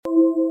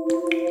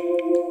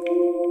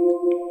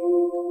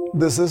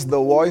This is the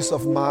voice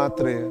of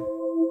Mahatreya.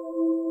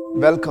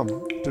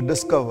 Welcome to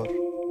discover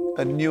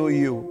a new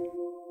you.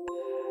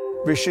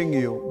 Wishing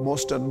you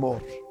most and more.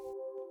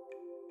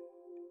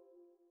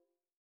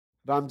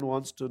 Ram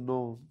wants to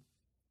know,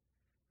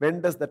 when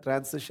does the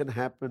transition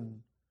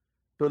happen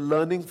to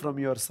learning from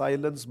your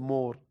silence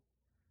more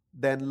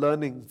than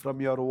learning from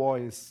your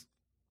voice?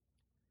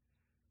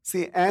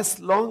 See, as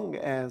long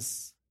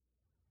as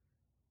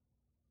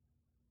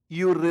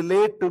you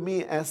relate to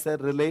me as a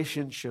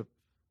relationship,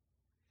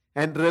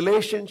 and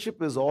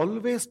relationship is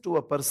always to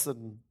a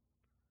person,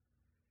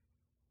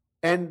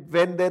 and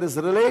when there is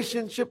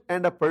relationship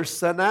and a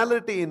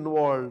personality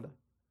involved,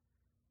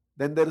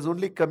 then there is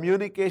only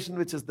communication,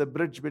 which is the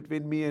bridge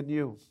between me and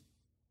you.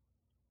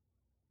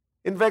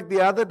 In fact,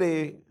 the other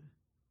day,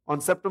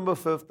 on September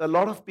 5th, a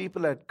lot of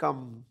people had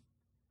come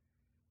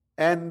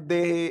and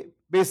they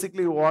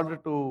basically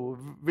wanted to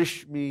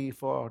wish me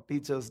for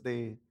Teachers'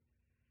 Day.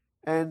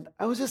 And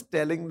I was just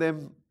telling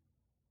them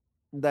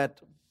that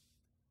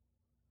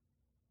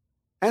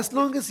as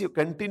long as you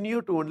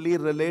continue to only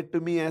relate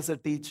to me as a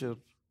teacher,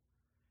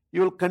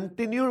 you will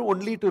continue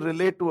only to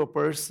relate to a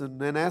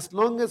person. And as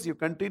long as you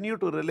continue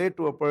to relate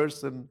to a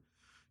person,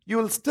 you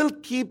will still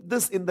keep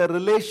this in the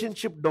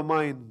relationship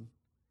domain.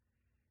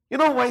 You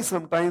know why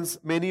sometimes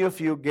many of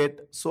you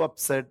get so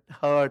upset,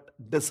 hurt,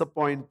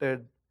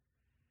 disappointed?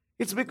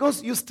 It's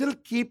because you still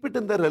keep it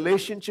in the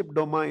relationship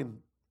domain.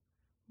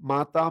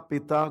 Mata,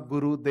 Pita,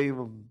 Guru,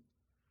 Devam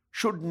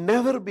should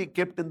never be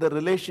kept in the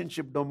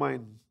relationship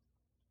domain.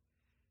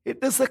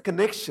 It is a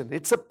connection,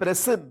 it's a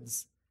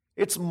presence.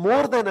 It's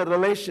more than a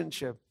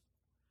relationship.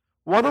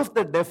 One of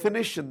the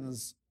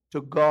definitions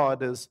to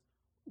God is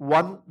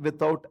one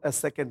without a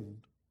second.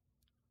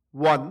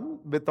 One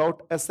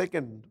without a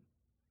second.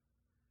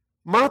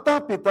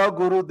 Mata, Pita,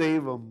 Guru,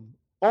 Devam.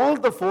 All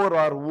the four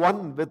are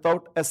one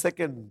without a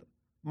second.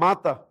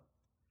 Mata,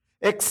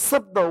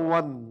 except the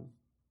one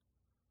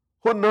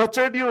who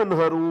nurtured you in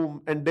her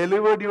womb and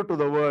delivered you to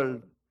the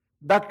world.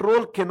 That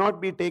role cannot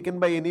be taken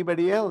by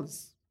anybody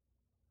else.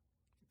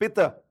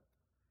 Pita,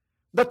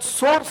 that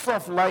source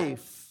of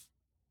life,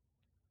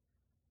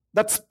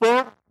 that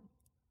sperm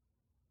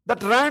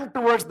that ran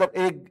towards that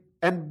egg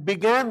and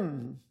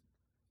began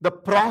the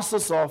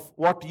process of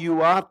what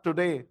you are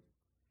today.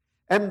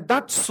 And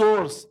that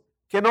source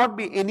cannot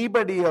be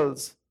anybody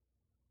else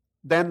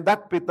than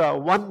that Pita,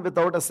 one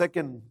without a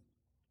second.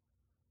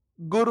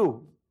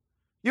 Guru,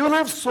 you will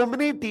have so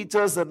many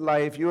teachers in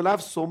life, you will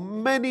have so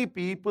many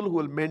people who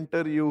will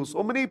mentor you,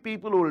 so many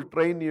people who will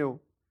train you.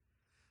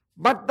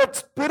 But that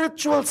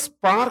spiritual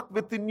spark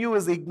within you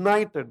is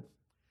ignited.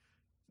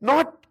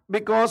 Not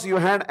because you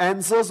had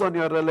answers on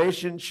your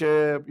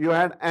relationship, you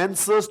had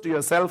answers to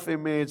your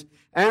self-image,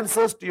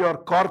 answers to your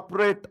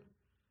corporate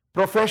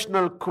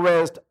professional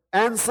quest,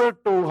 answer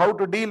to how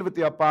to deal with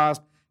your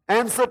past,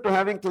 answer to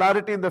having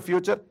clarity in the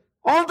future.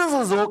 All this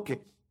is okay.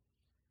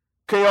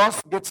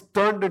 Chaos gets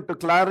turned into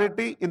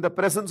clarity in the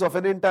presence of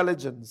an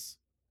intelligence.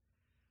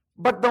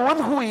 But the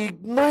one who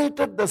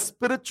ignited the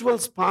spiritual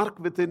spark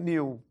within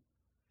you,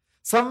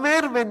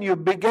 somewhere when you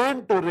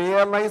began to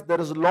realize there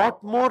is a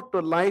lot more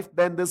to life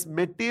than this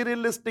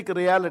materialistic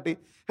reality,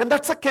 and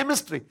that's a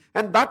chemistry.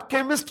 And that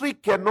chemistry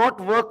cannot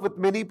work with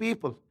many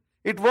people.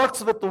 It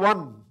works with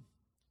one.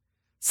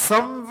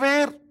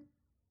 Somewhere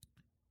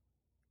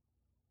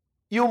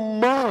you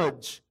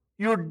merge,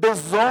 you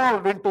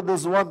dissolve into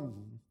this one.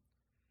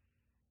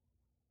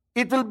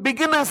 It will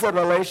begin as a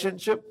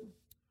relationship.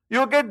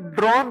 You get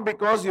drawn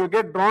because you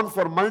get drawn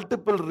for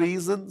multiple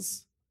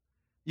reasons.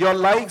 Your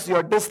likes,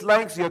 your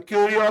dislikes, your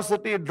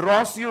curiosity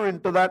draws you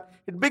into that.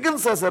 It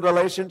begins as a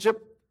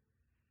relationship.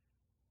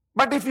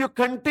 But if you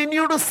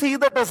continue to see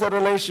that as a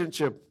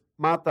relationship,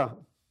 Mata,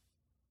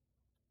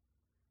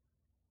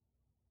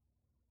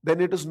 then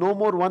it is no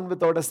more one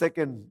without a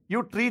second.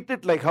 You treat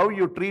it like how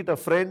you treat a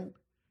friend.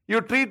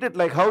 You treat it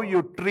like how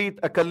you treat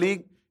a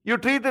colleague. You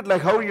treat it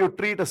like how you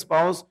treat a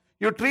spouse.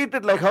 You treat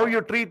it like how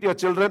you treat your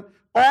children.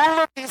 All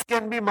of these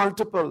can be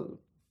multiple.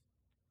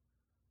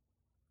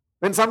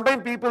 When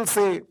sometimes people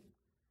say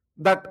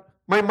that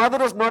my mother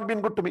has not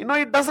been good to me. No,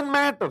 it doesn't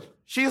matter.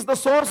 She is the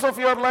source of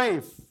your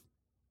life.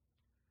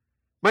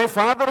 My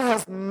father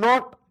has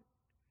not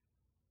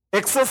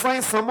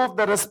exercised some of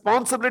the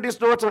responsibilities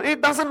towards her.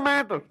 It doesn't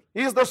matter.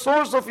 He is the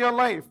source of your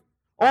life.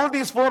 All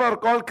these four are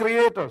called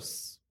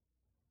creators.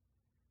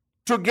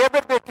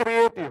 Together they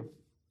create you.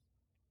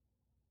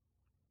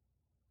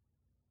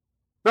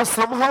 Now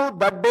somehow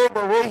that day,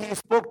 the way he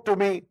spoke to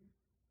me,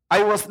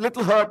 I was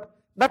little hurt.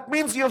 That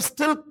means you have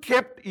still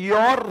kept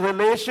your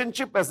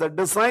relationship as a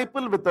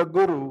disciple with a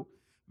guru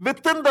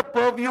within the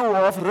purview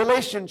of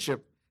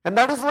relationship. And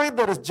that is why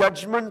there is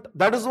judgment,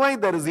 that is why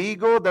there is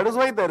ego, that is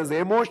why there is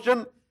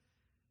emotion.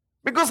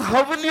 Because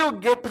how will you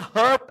get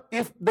hurt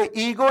if the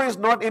ego is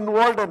not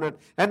involved in it?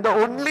 And the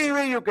only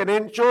way you can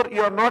ensure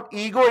you are not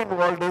ego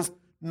involved is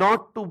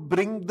not to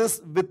bring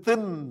this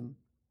within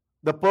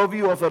the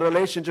purview of a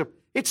relationship.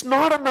 It's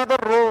not another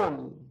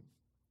role.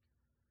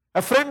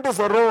 A friend is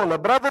a role, a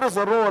brother is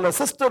a role, a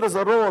sister is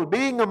a role,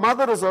 being a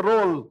mother is a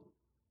role.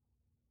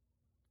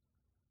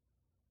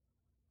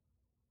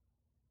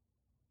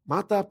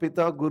 Mata,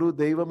 Pita, Guru,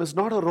 Devam is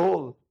not a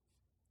role.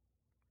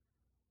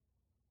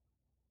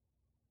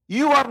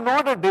 You are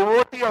not a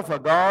devotee of a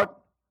God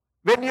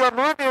when you are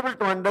not able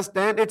to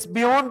understand. It's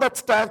beyond that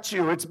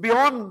statue, it's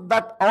beyond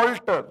that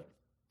altar,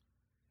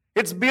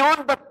 it's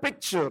beyond that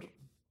picture,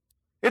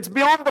 it's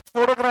beyond the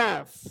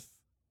photograph,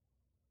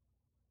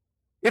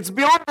 it's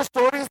beyond the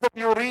stories that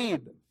you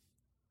read.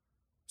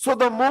 So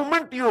the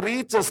moment you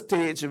reach a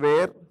stage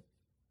where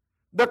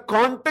the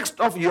context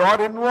of your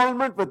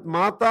involvement with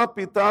Mata,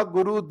 Pita,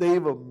 Guru,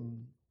 Devam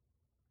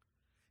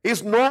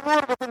is no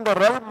more within the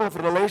realm of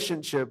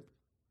relationship,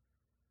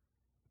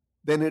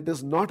 then it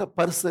is not a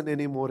person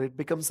anymore, it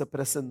becomes a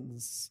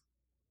presence.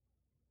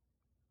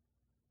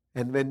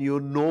 And when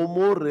you no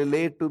more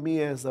relate to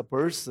me as a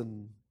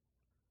person,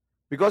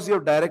 because you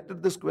have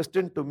directed this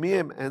question to me,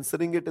 I'm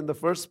answering it in the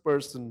first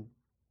person.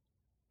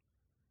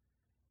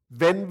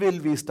 When will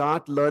we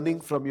start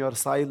learning from your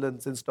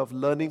silence instead of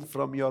learning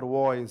from your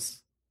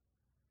voice?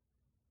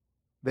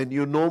 When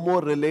you no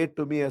more relate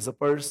to me as a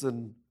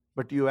person,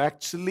 but you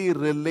actually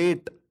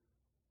relate,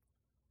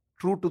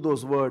 true to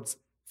those words,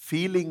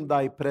 feeling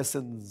thy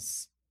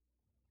presence,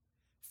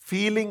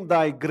 feeling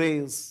thy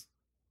grace,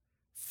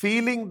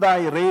 feeling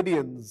thy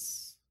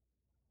radiance.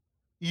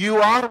 You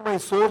are my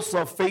source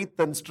of faith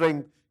and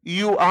strength.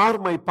 You are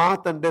my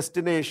path and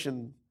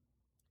destination.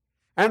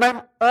 And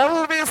I'm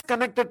always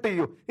connected to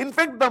you. In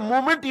fact, the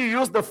moment you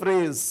use the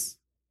phrase,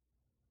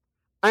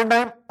 and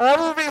I'm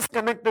always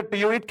connected to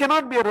you, it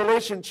cannot be a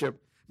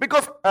relationship.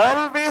 Because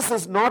always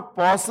is not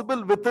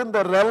possible within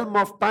the realm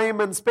of time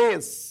and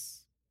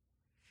space.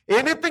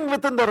 Anything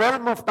within the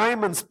realm of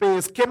time and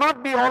space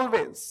cannot be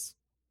always.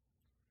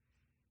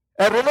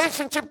 A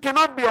relationship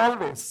cannot be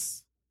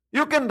always.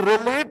 You can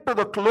relate to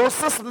the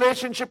closest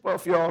relationship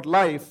of your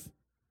life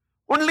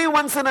only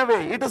once in a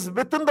way. It is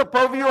within the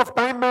purview of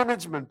time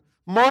management.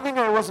 Morning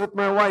I was with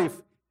my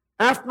wife.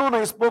 Afternoon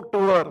I spoke to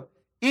her.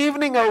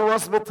 Evening I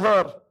was with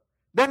her.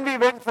 Then we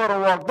went for a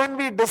walk. Then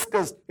we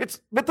discussed.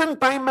 It's within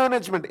time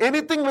management.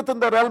 Anything within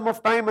the realm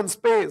of time and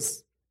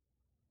space.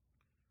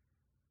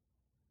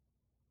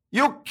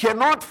 You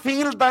cannot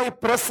feel thy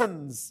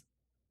presence.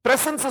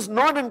 Presence is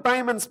not in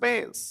time and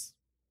space.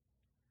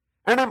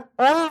 And I'm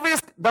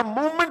always, the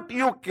moment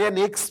you can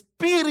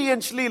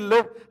experientially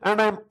live, and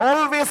I'm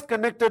always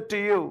connected to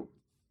you.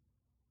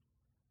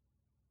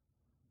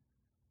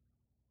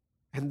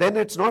 And then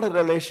it's not a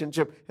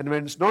relationship. And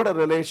when it's not a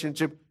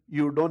relationship,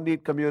 you don't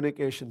need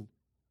communication.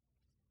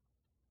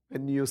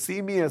 When you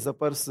see me as a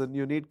person,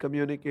 you need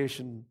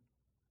communication.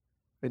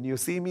 When you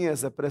see me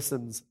as a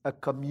presence, a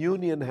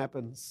communion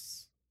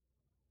happens.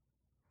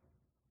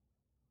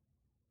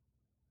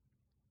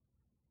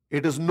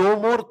 It is no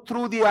more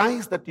through the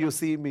eyes that you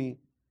see me,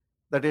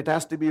 that it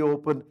has to be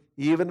open.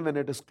 Even when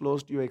it is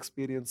closed, you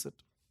experience it.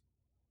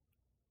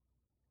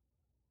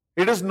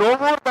 It is no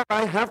more that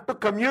I have to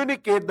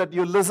communicate that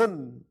you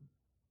listen.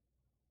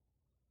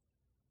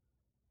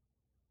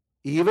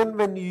 Even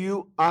when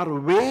you are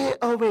way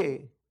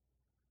away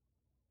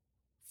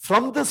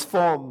from this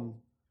form,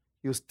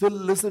 you still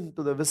listen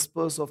to the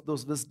whispers of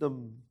those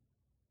wisdom.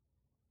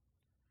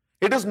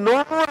 It is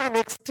no more an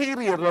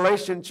exterior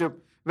relationship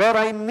where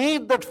I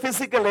need that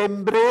physical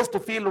embrace to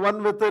feel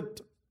one with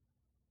it.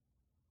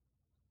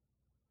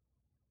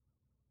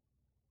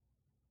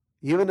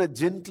 Even a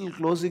gentle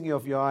closing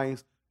of your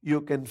eyes,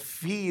 you can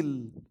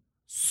feel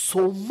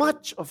so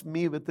much of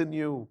me within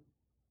you.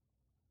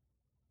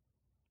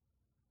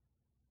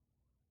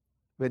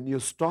 When you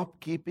stop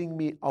keeping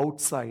me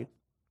outside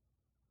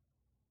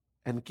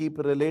and keep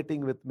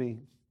relating with me,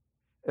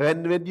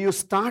 and when you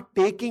start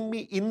taking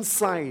me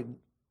inside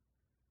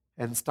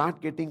and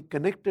start getting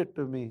connected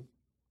to me,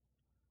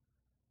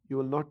 you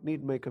will not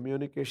need my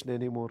communication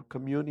anymore.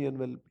 Communion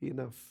will be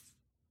enough.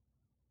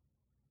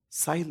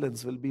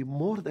 Silence will be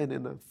more than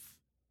enough.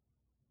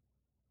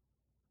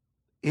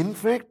 In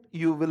fact,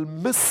 you will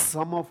miss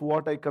some of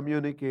what I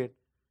communicate.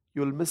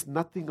 You will miss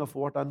nothing of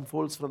what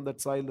unfolds from that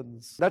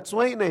silence. That's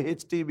why in a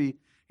HTV,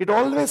 it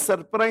always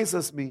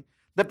surprises me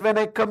that when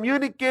I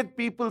communicate,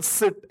 people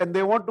sit and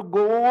they want to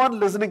go on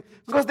listening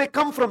because they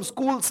come from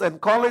schools and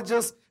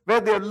colleges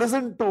where they have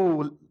listened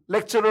to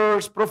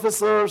lecturers,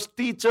 professors,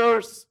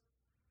 teachers.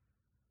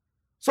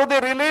 So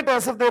they relate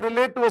as if they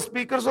relate to a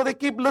speaker, so they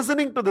keep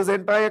listening to this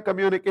entire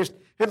communication.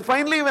 And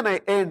finally, when I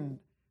end,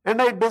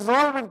 and I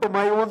dissolve into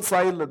my own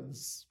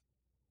silence,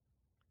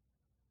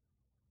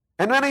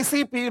 and when I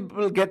see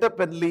people get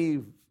up and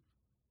leave,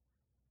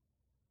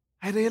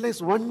 I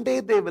realize one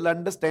day they will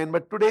understand,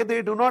 but today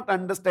they do not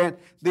understand.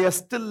 They are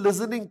still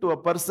listening to a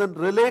person,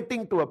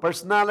 relating to a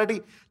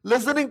personality,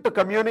 listening to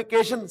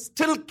communication,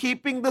 still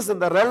keeping this in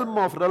the realm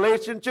of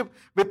relationship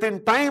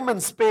within time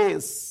and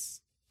space.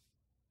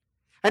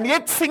 And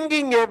yet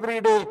singing every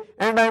day,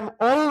 and I'm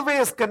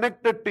always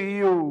connected to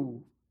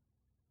you.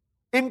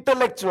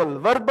 Intellectual,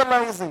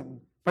 verbalizing.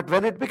 But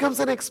when it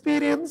becomes an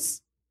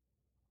experience,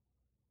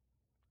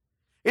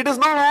 it is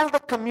not all the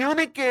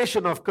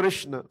communication of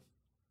Krishna,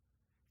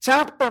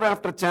 chapter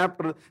after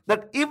chapter,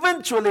 that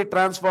eventually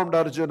transformed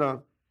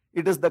Arjuna.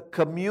 It is the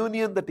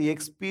communion that he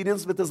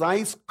experienced with his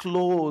eyes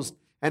closed.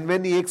 And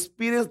when he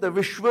experienced the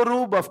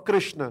Vishwarup of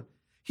Krishna,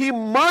 he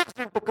merged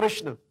into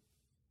Krishna.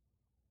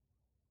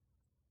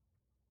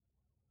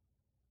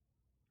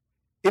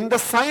 In the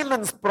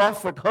silence,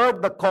 Prophet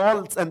heard the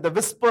calls and the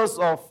whispers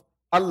of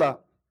Allah,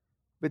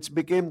 which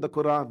became the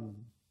Quran.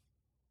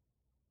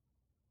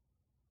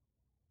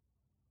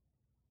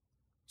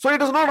 So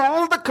it is not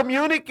all the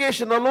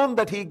communication alone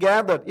that he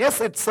gathered.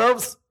 Yes, it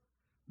serves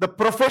the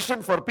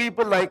profession for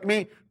people like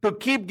me to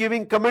keep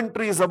giving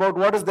commentaries about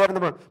what is there in the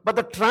world. But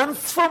the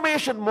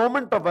transformation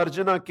moment of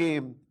Arjuna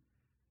came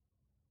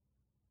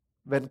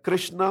when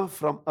Krishna,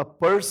 from a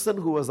person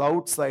who was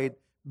outside,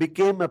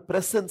 became a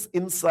presence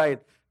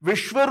inside.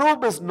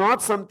 Vishwarup is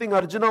not something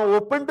Arjuna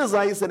opened his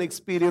eyes and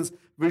experienced.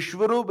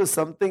 Vishwarup is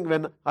something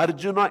when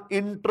Arjuna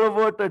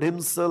introverted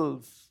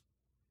himself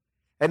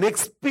and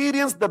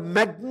experienced the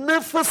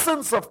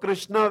magnificence of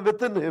Krishna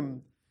within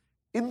him.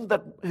 In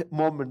that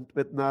moment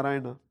with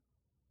Narayana,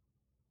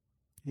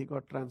 he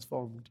got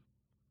transformed.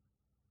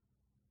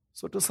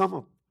 So to sum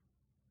up,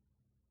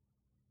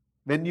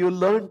 when you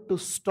learn to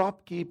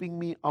stop keeping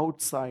me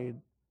outside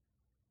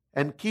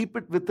and keep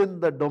it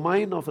within the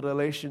domain of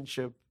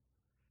relationship,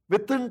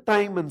 within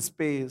time and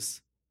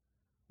space,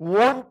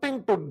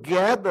 wanting to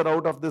gather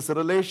out of this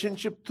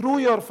relationship through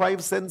your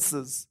five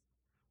senses,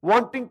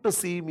 wanting to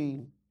see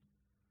me,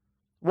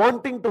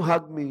 wanting to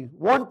hug me,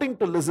 wanting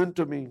to listen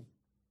to me,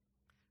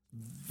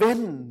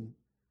 when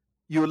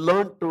you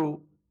learn to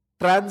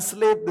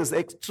translate this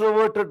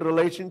extroverted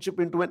relationship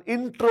into an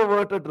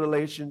introverted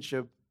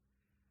relationship,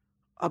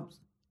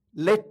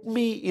 let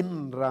me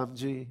in,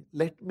 Ramji,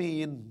 let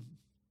me in.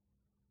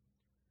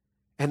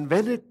 And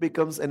when it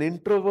becomes an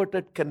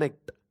introverted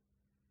connect,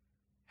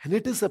 and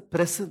it is a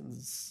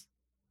presence,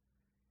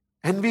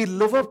 and we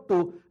live up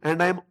to,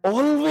 and I am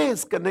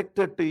always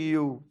connected to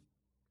you,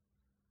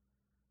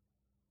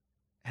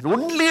 and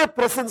only a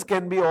presence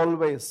can be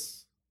always.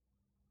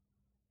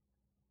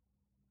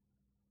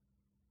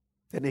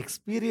 Then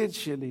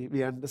experientially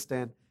we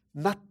understand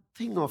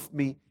nothing of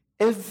me,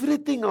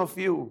 everything of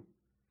you.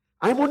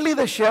 I'm only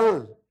the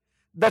shell.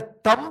 The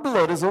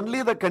tumbler is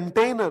only the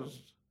container.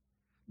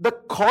 The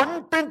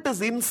content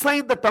is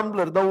inside the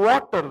tumbler, the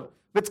water,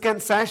 which can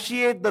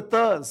satiate the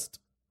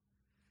thirst.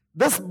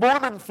 This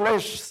bone and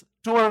flesh,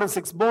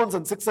 206 bones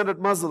and 600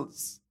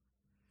 muscles.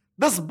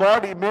 This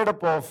body made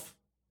up of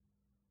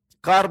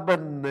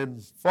carbon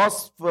and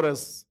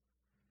phosphorus,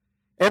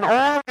 and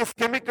all these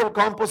chemical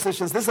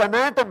compositions, this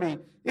anatomy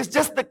is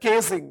just the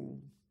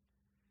casing.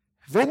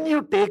 When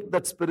you take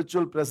that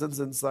spiritual presence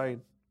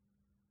inside,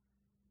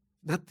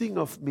 nothing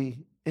of me,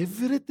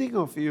 everything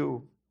of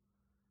you,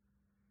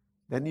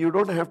 then you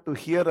don't have to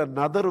hear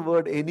another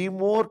word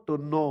anymore to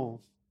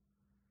know.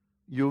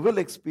 You will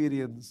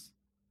experience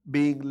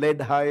being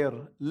led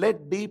higher,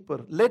 led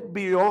deeper, led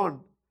beyond,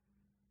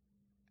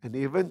 and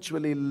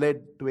eventually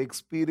led to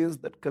experience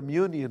that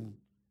communion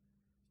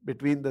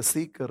between the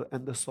seeker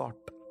and the sought.